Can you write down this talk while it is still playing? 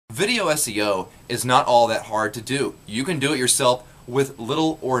Video SEO is not all that hard to do. You can do it yourself with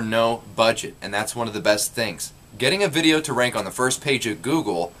little or no budget, and that's one of the best things. Getting a video to rank on the first page of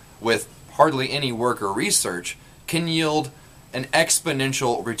Google with hardly any work or research can yield an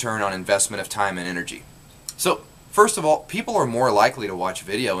exponential return on investment of time and energy. So, first of all, people are more likely to watch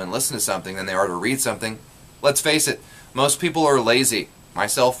video and listen to something than they are to read something. Let's face it, most people are lazy,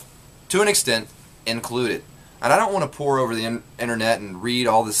 myself to an extent included. And I don't want to pore over the internet and read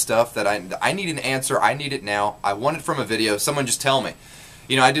all this stuff that I need an answer, I need it now, I want it from a video, someone just tell me.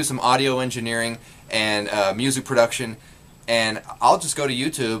 You know, I do some audio engineering and music production, and I'll just go to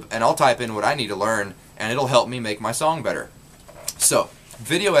YouTube and I'll type in what I need to learn and it'll help me make my song better. So,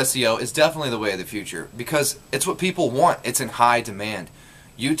 video SEO is definitely the way of the future because it's what people want, it's in high demand.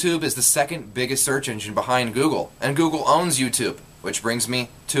 YouTube is the second biggest search engine behind Google, and Google owns YouTube, which brings me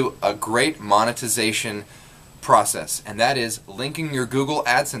to a great monetization process, and that is linking your Google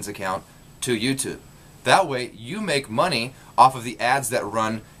AdSense account to YouTube. That way you make money off of the ads that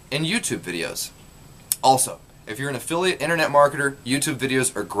run in YouTube videos. Also, if you're an affiliate internet marketer, YouTube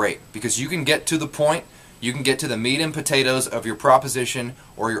videos are great because you can get to the point, you can get to the meat and potatoes of your proposition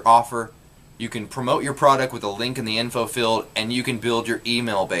or your offer, you can promote your product with a link in the info field, and you can build your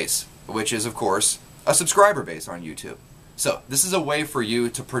email base, which is of course a subscriber base on YouTube. So this is a way for you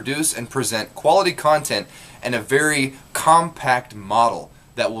to produce and present quality content in a very compact model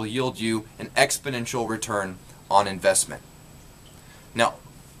that will yield you an exponential return on investment. Now,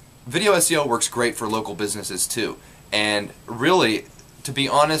 video SEO works great for local businesses too, and really, to be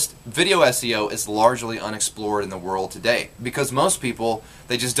honest, video SEO is largely unexplored in the world today because most people,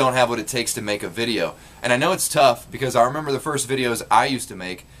 they just don't have what it takes to make a video. And I know it's tough because I remember the first videos I used to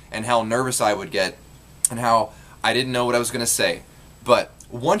make and how nervous I would get and how I didn't know what I was going to say. But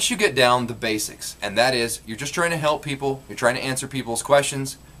once you get down the basics, and that is, you're just trying to help people, you're trying to answer people's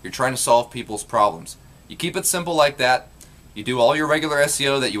questions, you're trying to solve people's problems. You keep it simple like that, you do all your regular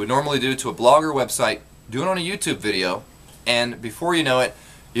SEO that you would normally do to a blog or website, do it on a YouTube video, and before you know it,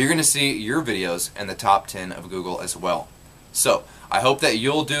 you're going to see your videos in the top 10 of Google as well. So, I hope that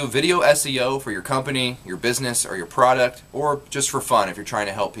you'll do video SEO for your company, your business, or your product, or just for fun if you're trying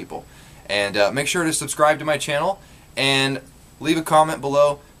to help people. And make sure to subscribe to my channel and leave a comment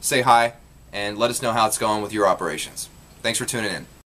below, say hi, and let us know how it's going with your operations. Thanks for tuning in.